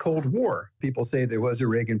the Cold War. People say there was a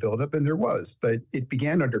Reagan buildup, and there was, but it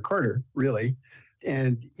began under Carter, really.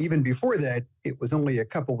 And even before that, it was only a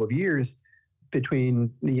couple of years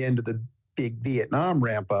between the end of the big Vietnam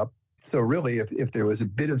ramp up. So really, if there was a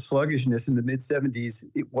bit of sluggishness in the mid-'70s,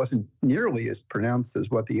 it wasn't nearly as pronounced as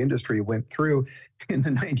what the industry went through in the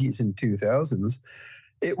 90s and 2000s.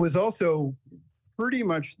 It was also pretty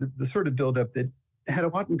much the sort of buildup that had a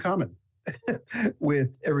lot in common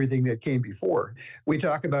with everything that came before. We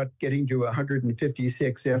talk about getting to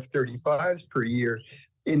 156 F-35s per year.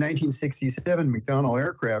 In 1967, McDonnell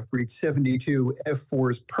Aircraft reached 72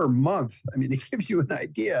 F-4s per month. I mean, it gives you an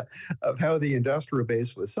idea of how the industrial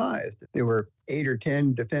base was sized. There were 8 or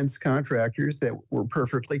 10 defense contractors that were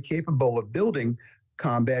perfectly capable of building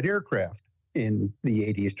combat aircraft in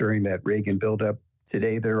the 80s during that Reagan buildup.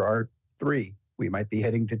 Today, there are 3. We might be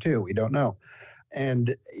heading to 2. We don't know.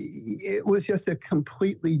 And it was just a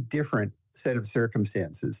completely different set of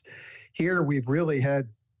circumstances. Here, we've really had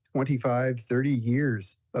 25, 30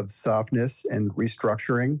 years of softness and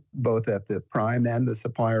restructuring, both at the prime and the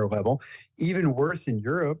supplier level. Even worse in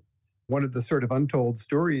Europe, one of the sort of untold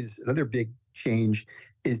stories, another big change,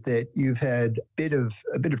 is that you've had a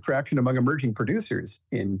bit of traction among emerging producers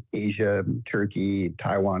in Asia, Turkey,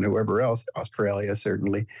 Taiwan, whoever else, Australia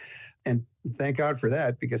certainly. And thank God for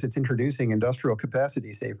that, because it's introducing industrial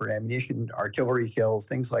capacity, say for ammunition, artillery shells,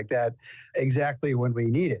 things like that, exactly when we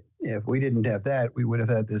need it. If we didn't have that, we would have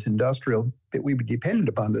had this we would dependent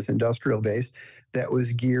upon this industrial base that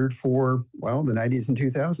was geared for, the 90s and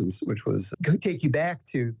 2000s, which was, go take you back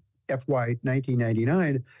to FY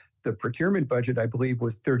 1999, The procurement budget, I believe,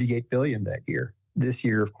 was $38 billion that year. This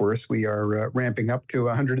year, of course, we are ramping up to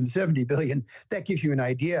 $170 billion. That gives you an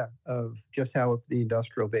idea of just how the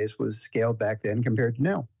industrial base was scaled back then compared to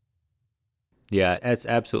now. Yeah, that's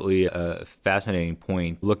absolutely a fascinating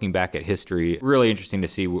point. Looking back at history, really interesting to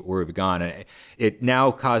see where we've gone. It now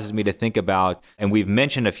causes me to think about, and we've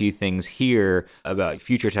mentioned a few things here about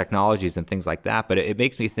future technologies and things like that, but it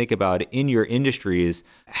makes me think about in your industries,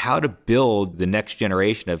 how to build the next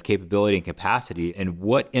generation of capability and capacity and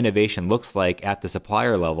what innovation looks like at the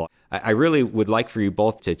supplier level. I really would like for you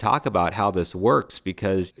both to talk about how this works,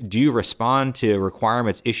 because do you respond to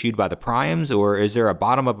requirements issued by the primes, or is there a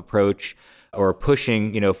bottom-up approach or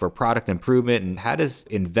pushing, for product improvement? And how does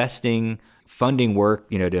investing funding work,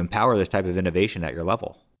 to empower this type of innovation at your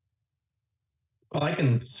level? Well, I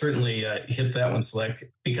can certainly hit that one,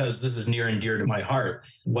 Slick, because this is near and dear to my heart.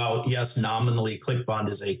 While, yes, nominally ClickBond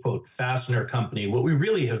is a, quote, fastener company, what we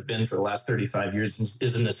really have been for the last 35 years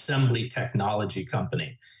is an assembly technology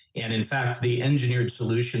company. And in fact, the engineered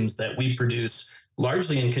solutions that we produce,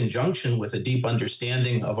 largely in conjunction with a deep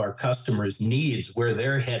understanding of our customers' needs, where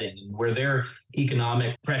they're heading, and where their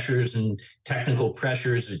economic pressures and technical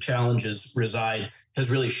pressures and challenges reside, has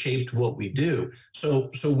really shaped what we do.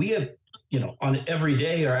 So we have, on every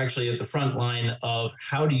day are actually at the front line of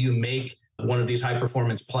how do you make one of these high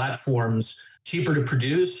performance platforms cheaper to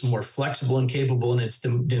produce, more flexible and capable in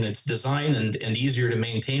its design, and easier to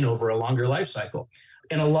maintain over a longer life cycle.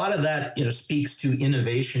 And a lot of that, speaks to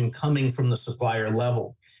innovation coming from the supplier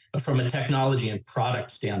level, from a technology and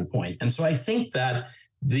product standpoint. And so I think that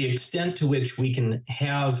the extent to which we can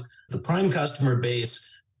have the prime customer base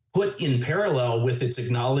put in parallel with its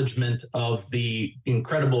acknowledgement of the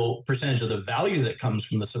incredible percentage of the value that comes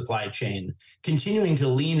from the supply chain, continuing to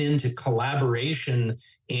lean into collaboration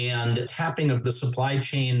and tapping of the supply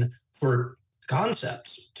chain for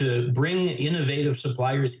concepts to bring innovative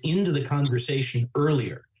suppliers into the conversation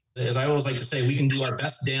earlier. As I always like to say, we can do our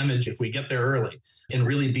best damage if we get there early and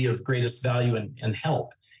really be of greatest value and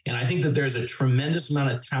help. And I think that there's a tremendous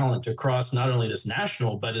amount of talent across not only this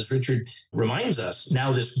national, but as Richard reminds us,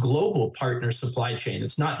 now this global partner supply chain.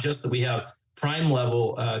 It's not just that we have prime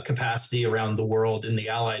level capacity around the world in the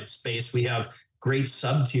allied space. We have great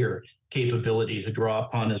sub-tier capability to draw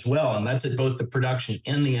upon as well. And that's at both the production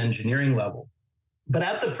and the engineering level. But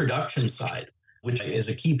at the production side, which is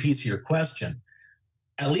a key piece of your question,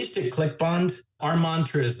 at least at ClickBond, our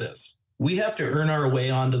mantra is this: we have to earn our way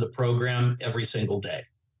onto the program every single day.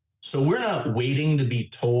 So we're not waiting to be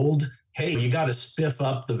told, hey, you got to spiff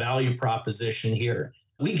up the value proposition here.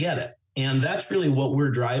 We get it. And that's really what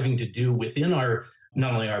we're driving to do within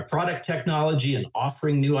not only our product technology and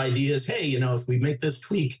offering new ideas. Hey, if we make this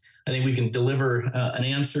tweak, I think we can deliver an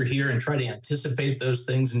answer here and try to anticipate those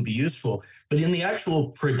things and be useful. But in the actual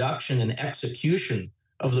production and execution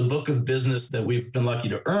of the book of business that we've been lucky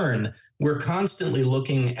to earn, we're constantly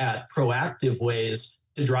looking at proactive ways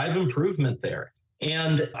to drive improvement there.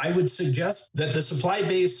 And I would suggest that the supply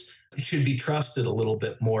base should be trusted a little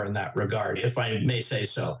bit more in that regard, if I may say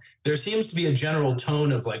so. There seems to be a general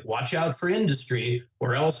tone of watch out for industry,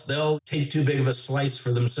 or else they'll take too big of a slice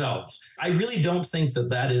for themselves. I really don't think that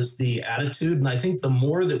that is the attitude. And I think the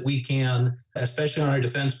more that we can, especially on our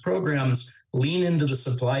defense programs, lean into the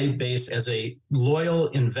supply base as a loyal,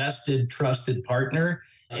 invested, trusted partner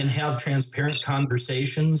and have transparent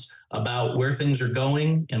conversations about where things are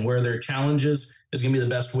going and where there are challenges, is going to be the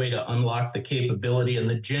best way to unlock the capability and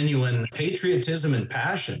the genuine patriotism and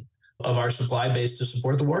passion of our supply base to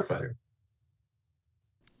support the warfighter.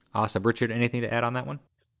 Awesome. Richard, anything to add on that one?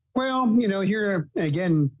 Well, here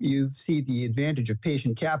again, you see the advantage of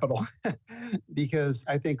patient capital because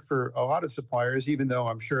I think for a lot of suppliers, even though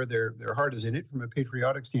I'm sure their heart is in it from a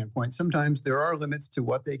patriotic standpoint, sometimes there are limits to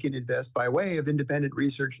what they can invest by way of independent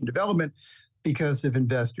research and development because of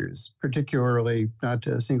investors, particularly not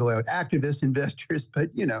to single out activist investors, but,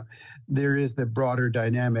 there is the broader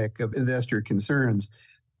dynamic of investor concerns.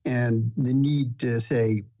 And the need to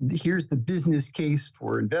say, here's the business case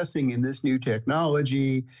for investing in this new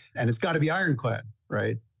technology, and it's got to be ironclad,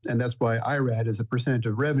 right? And that's why IRAD as a percent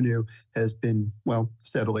of revenue has been,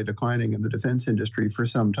 steadily declining in the defense industry for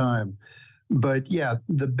some time. But yeah,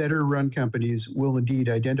 the better run companies will indeed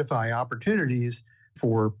identify opportunities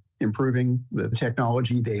for improving the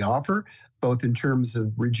technology they offer, both in terms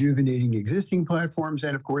of rejuvenating existing platforms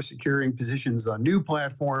and, of course, securing positions on new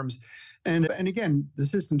platforms. And again, the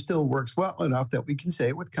system still works well enough that we can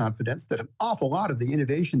say with confidence that an awful lot of the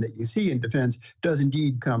innovation that you see in defense does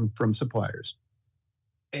indeed come from suppliers.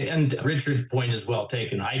 And Richard's point is well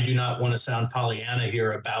taken. I do not want to sound Pollyanna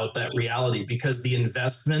here about that reality, because the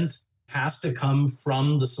investment has to come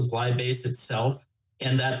from the supply base itself.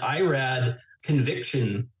 And that IRAD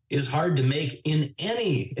conviction is hard to make in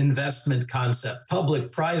any investment concept,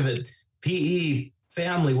 public, private, PE,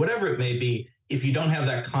 family, whatever it may be, if you don't have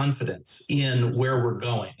that confidence in where we're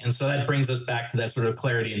going. And so that brings us back to that sort of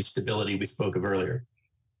clarity and stability we spoke of earlier.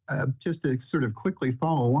 Just to sort of quickly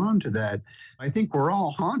follow on to that, I think we're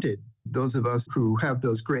all haunted. Those of us who have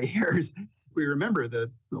those gray hairs, we remember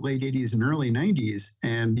the late 80s and early 90s,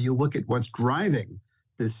 and you look at what's driving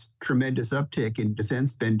this tremendous uptick in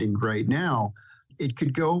defense spending right now, it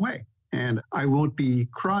could go away. And I won't be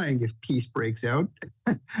crying if peace breaks out.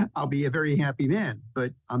 I'll be a very happy man.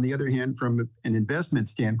 But on the other hand, from an investment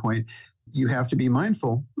standpoint, you have to be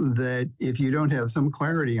mindful that if you don't have some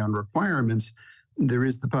clarity on requirements, there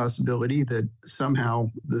is the possibility that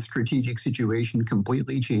somehow the strategic situation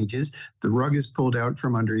completely changes, the rug is pulled out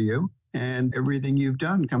from under you, and everything you've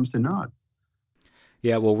done comes to naught.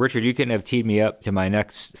 Yeah, well, Richard, you couldn't have teed me up to my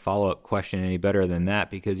next follow-up question any better than that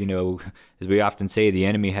because, as we often say, the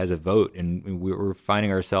enemy has a vote, and we're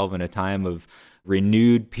finding ourselves in a time of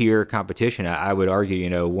renewed peer competition. I would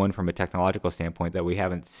argue, one from a technological standpoint that we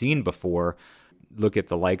haven't seen before. Look at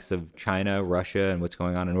the likes of China, Russia, and what's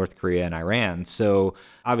going on in North Korea and Iran. So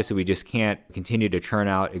obviously we just can't continue to churn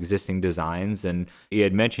out existing designs. And you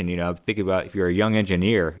had mentioned, think about if you're a young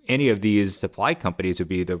engineer, any of these supply companies would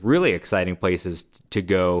be the really exciting places to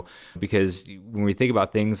go, because when we think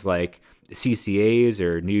about things like CCAs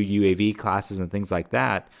or new UAV classes and things like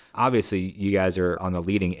that, obviously you guys are on the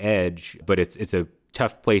leading edge, but it's a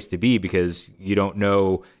tough place to be because you don't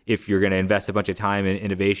know if you're going to invest a bunch of time in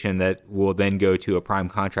innovation that will then go to a prime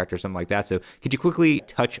contract or something like that. So could you quickly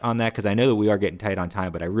touch on that? Because I know that we are getting tight on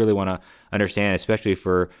time, but I really want to understand, especially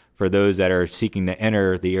for those that are seeking to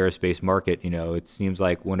enter the aerospace market, it seems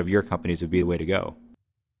like one of your companies would be the way to go.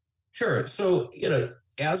 Sure. So,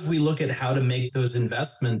 as we look at how to make those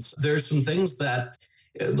investments, there's some things that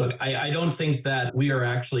look, I don't think that we are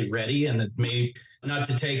actually ready, and it may not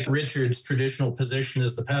to take Richard's traditional position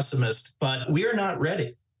as the pessimist, but we are not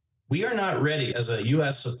ready. We are not ready as a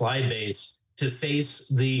U.S. supply base to face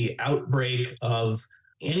the outbreak of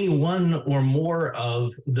any one or more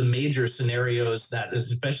of the major scenarios that,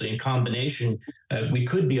 especially in combination, we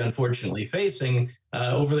could be unfortunately facing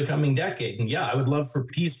over the coming decade. And yeah, I would love for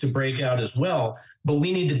peace to break out as well, but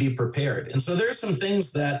we need to be prepared. And so there's some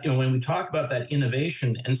things that, when we talk about that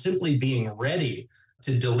innovation and simply being ready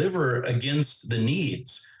to deliver against the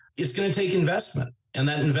needs, it's going to take investment. And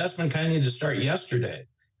that investment kind of needs to start yesterday.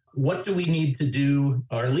 What do we need to do,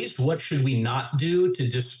 or at least what should we not do to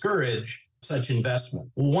discourage such investment?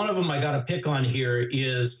 Well, one of them I got to pick on here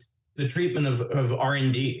is the treatment of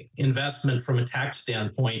R&D, investment from a tax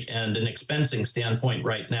standpoint and an expensing standpoint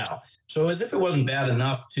right now. So as if it wasn't bad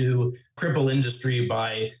enough to cripple industry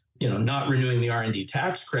by not renewing the R&D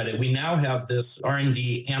tax credit, we now have this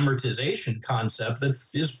R&D amortization concept that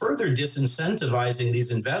is further disincentivizing these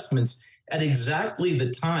investments at exactly the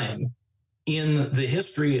time in the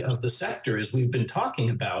history of the sector, as we've been talking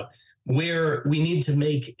about, where we need to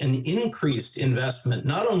make an increased investment,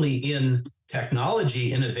 not only in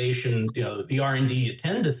technology innovation, the R&D you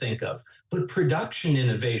tend to think of, but production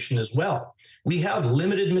innovation as well. We have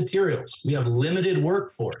limited materials. We have limited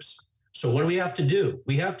workforce. So what do we have to do?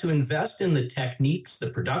 We have to invest in the techniques, the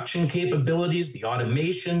production capabilities, the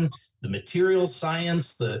automation, the material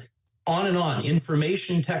science, the on and on,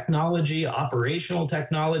 information technology, operational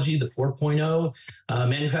technology, the 4.0,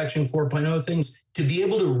 manufacturing 4.0 things, to be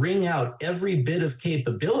able to wring out every bit of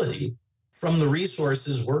capability from the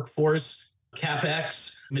resources, workforce,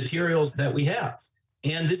 CapEx, materials that we have.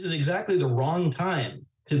 And this is exactly the wrong time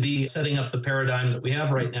to be setting up the paradigm that we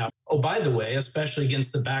have right now. Oh, by the way, especially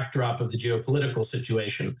against the backdrop of the geopolitical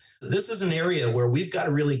situation, this is an area where we've got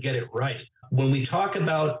to really get it right. When we talk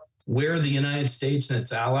about where the United States and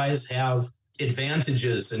its allies have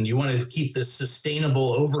advantages, and you want to keep this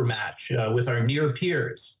sustainable overmatch with our near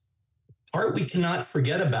peers, part we cannot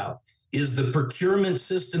forget about is the procurement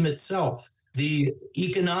system itself, the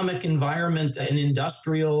economic environment and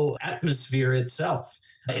industrial atmosphere itself,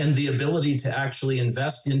 and the ability to actually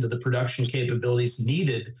invest into the production capabilities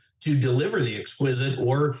needed to deliver the exquisite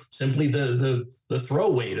or simply the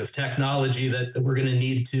throw weight of technology that we're going to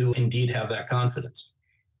need to indeed have that confidence.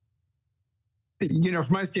 From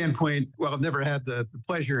my standpoint, well, I've never had the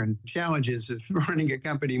pleasure and challenges of running a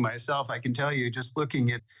company myself. I can tell you, just looking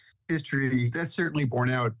at history, that's certainly borne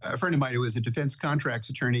out. A friend of mine who was a defense contracts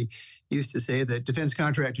attorney used to say that defense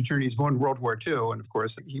contract attorneys won World War II. And of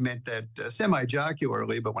course, he meant that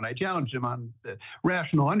semi-jocularly. But when I challenged him on the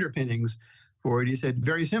rational underpinnings for it, he said,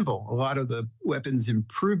 very simple. A lot of the weapons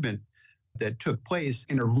improvement that took place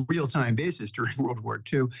in a real-time basis during World War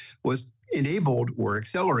II was enabled or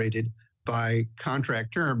accelerated by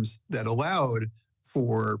contract terms that allowed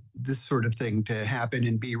for this sort of thing to happen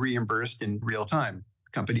and be reimbursed in real time.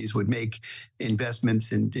 Companies would make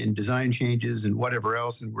investments in design changes and whatever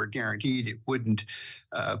else, and were guaranteed it wouldn't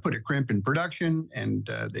put a crimp in production, and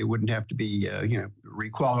they wouldn't have to be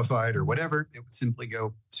requalified or whatever. It would simply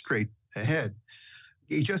go straight ahead.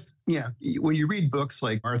 When you read books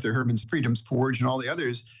like Arthur Herman's Freedom's Forge and all the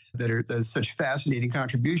others that are such fascinating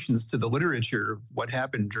contributions to the literature of what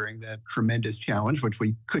happened during that tremendous challenge, which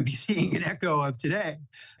we could be seeing an echo of today,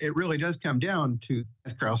 it really does come down to,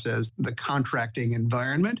 as Carl says, the contracting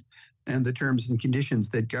environment and the terms and conditions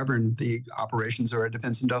that govern the operations of our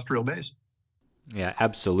defense industrial base. Yeah,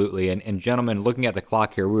 absolutely. And gentlemen, looking at the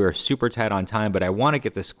clock here, we are super tight on time, but I want to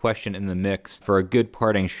get this question in the mix for a good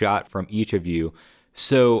parting shot from each of you.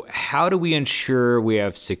 So how do we ensure we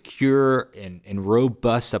have secure and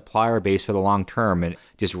robust supplier base for the long term? And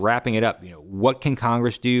just wrapping it up, what can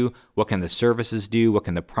Congress do? What can the services do? What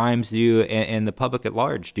can the primes do? And the public at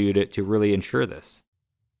large do to really ensure this?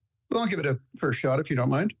 Well, I'll give it a first shot if you don't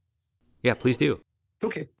mind. Yeah, please do.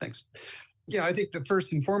 Okay, thanks. I think the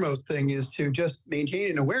first and foremost thing is to just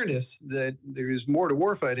maintain an awareness that there is more to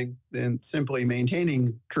warfighting than simply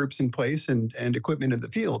maintaining troops in place and equipment in the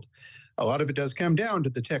field. A lot of it does come down to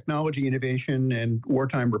the technology innovation and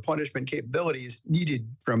wartime replenishment capabilities needed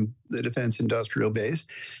from the defense industrial base.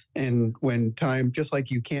 And when time, just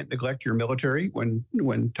like you can't neglect your military,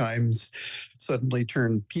 when times suddenly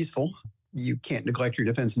turn peaceful, you can't neglect your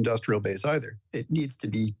defense industrial base either. It needs to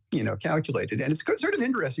be, calculated. And it's sort of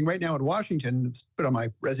interesting right now in Washington, put on my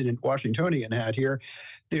resident Washingtonian hat here,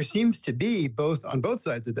 there seems to be on both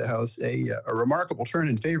sides of the House, a remarkable turn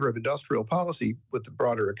in favor of industrial policy with the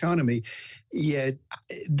broader economy. Yet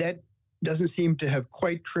that doesn't seem to have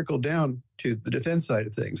quite trickled down to the defense side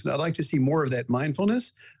of things. And I'd like to see more of that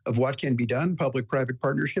mindfulness of what can be done, public-private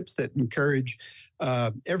partnerships that encourage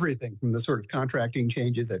everything from the sort of contracting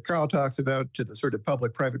changes that Carl talks about to the sort of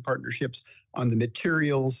public-private partnerships on the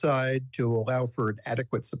materials side to allow for an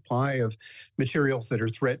adequate supply of materials that are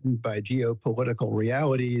threatened by geopolitical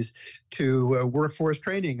realities, to workforce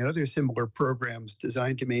training and other similar programs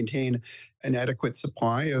designed to maintain an adequate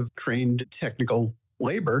supply of trained technical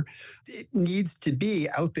labor. It needs to be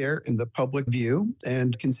out there in the public view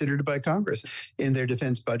and considered by Congress in their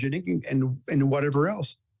defense budgeting and whatever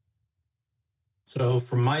else. So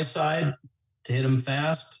from my side, to hit them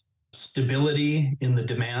fast, stability in the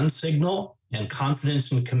demand signal and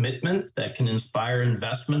confidence and commitment that can inspire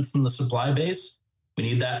investment from the supply base. We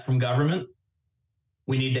need that from government.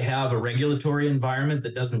 We need to have a regulatory environment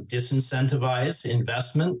that doesn't disincentivize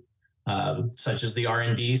investment, such as the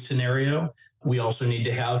R&D scenario. We also need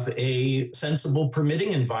to have a sensible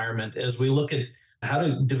permitting environment as we look at how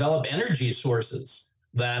to develop energy sources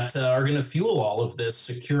that are going to fuel all of this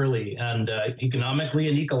securely and economically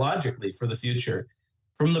and ecologically for the future.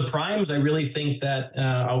 From the primes, I really think that,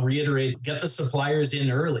 I'll reiterate, get the suppliers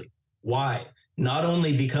in early. Why? Not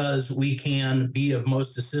only because we can be of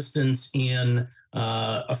most assistance in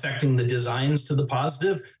affecting the designs to the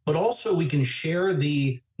positive, but also we can share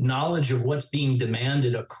the knowledge of what's being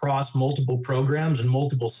demanded across multiple programs and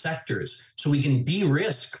multiple sectors. So we can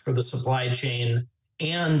de-risk for the supply chain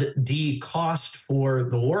and de-cost for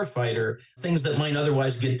the warfighter things that might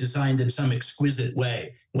otherwise get designed in some exquisite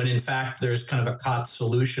way, when in fact there's kind of a COTS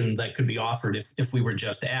solution that could be offered if we were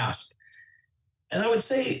just asked. And I would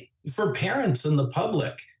say for parents and the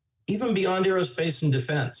public, even beyond aerospace and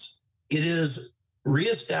defense, it is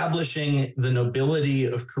reestablishing the nobility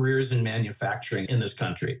of careers in manufacturing in this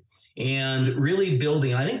country and really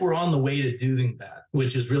building. I think we're on the way to doing that,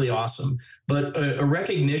 which is really awesome. But a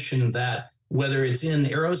recognition that whether it's in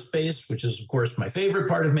aerospace, which is, of course, my favorite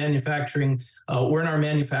part of manufacturing, or in our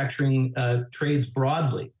manufacturing trades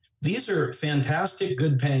broadly, these are fantastic,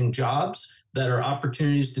 good-paying jobs that are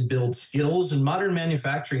opportunities to build skills. And modern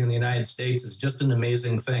manufacturing in the United States is just an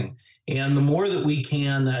amazing thing. And the more that we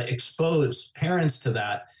can expose parents to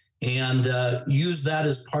that and use that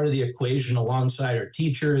as part of the equation alongside our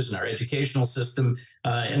teachers and our educational system,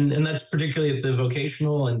 and that's particularly at the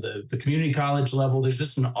vocational and the community college level, there's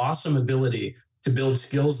just an awesome ability to build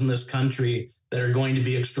skills in this country that are going to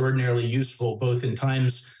be extraordinarily useful, both in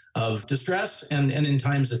times of distress and in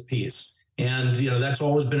times of peace. And, that's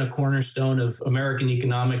always been a cornerstone of American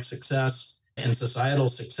economic success and societal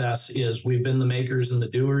success is we've been the makers and the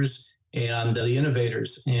doers and the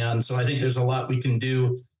innovators. And so I think there's a lot we can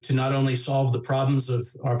do to not only solve the problems of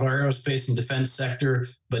our aerospace and defense sector,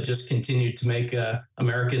 but just continue to make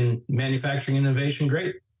American manufacturing innovation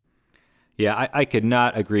great. Yeah, I could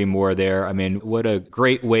not agree more there. I mean, what a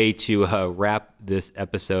great way to wrap this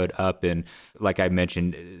episode up. And like I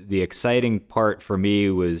mentioned, the exciting part for me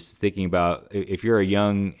was thinking about if you're a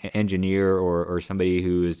young engineer or somebody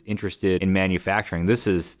who is interested in manufacturing, this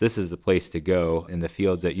is the place to go in the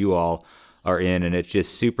fields that you all are in. And it's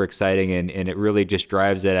just super exciting. And it really just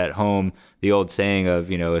drives it at home. The old saying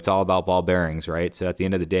of, it's all about ball bearings, right? So at the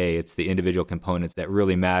end of the day, it's the individual components that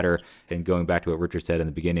really matter. And going back to what Richard said in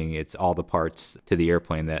the beginning, it's all the parts to the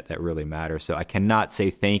airplane that really matter. So I cannot say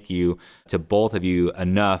thank you to both of you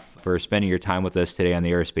enough for spending your time with us today on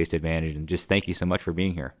the Aerospace Advantage. And just thank you so much for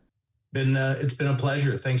being here. It's been a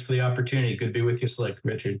pleasure. Thanks for the opportunity. Good to be with you, Slick,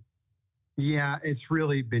 Richard. Yeah, it's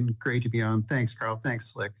really been great to be on. Thanks, Carl. Thanks,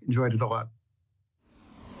 Slick. Enjoyed it a lot.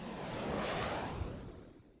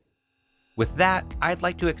 With that, I'd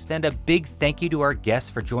like to extend a big thank you to our guests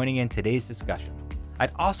for joining in today's discussion.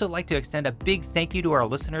 I'd also like to extend a big thank you to our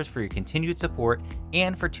listeners for your continued support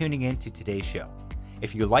and for tuning in to today's show.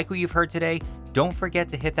 If you like what you've heard today, don't forget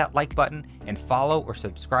to hit that like button and follow or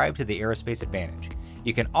subscribe to the Aerospace Advantage.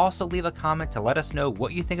 You can also leave a comment to let us know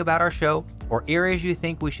what you think about our show or areas you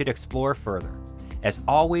think we should explore further. As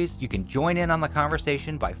always, you can join in on the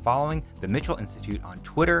conversation by following the Mitchell Institute on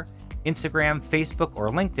Twitter, Instagram, Facebook, or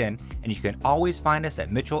LinkedIn, and you can always find us at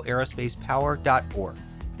mitchellaerospacepower.org.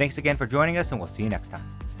 Thanks again for joining us, and we'll see you next time.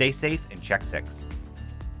 Stay safe and check 6.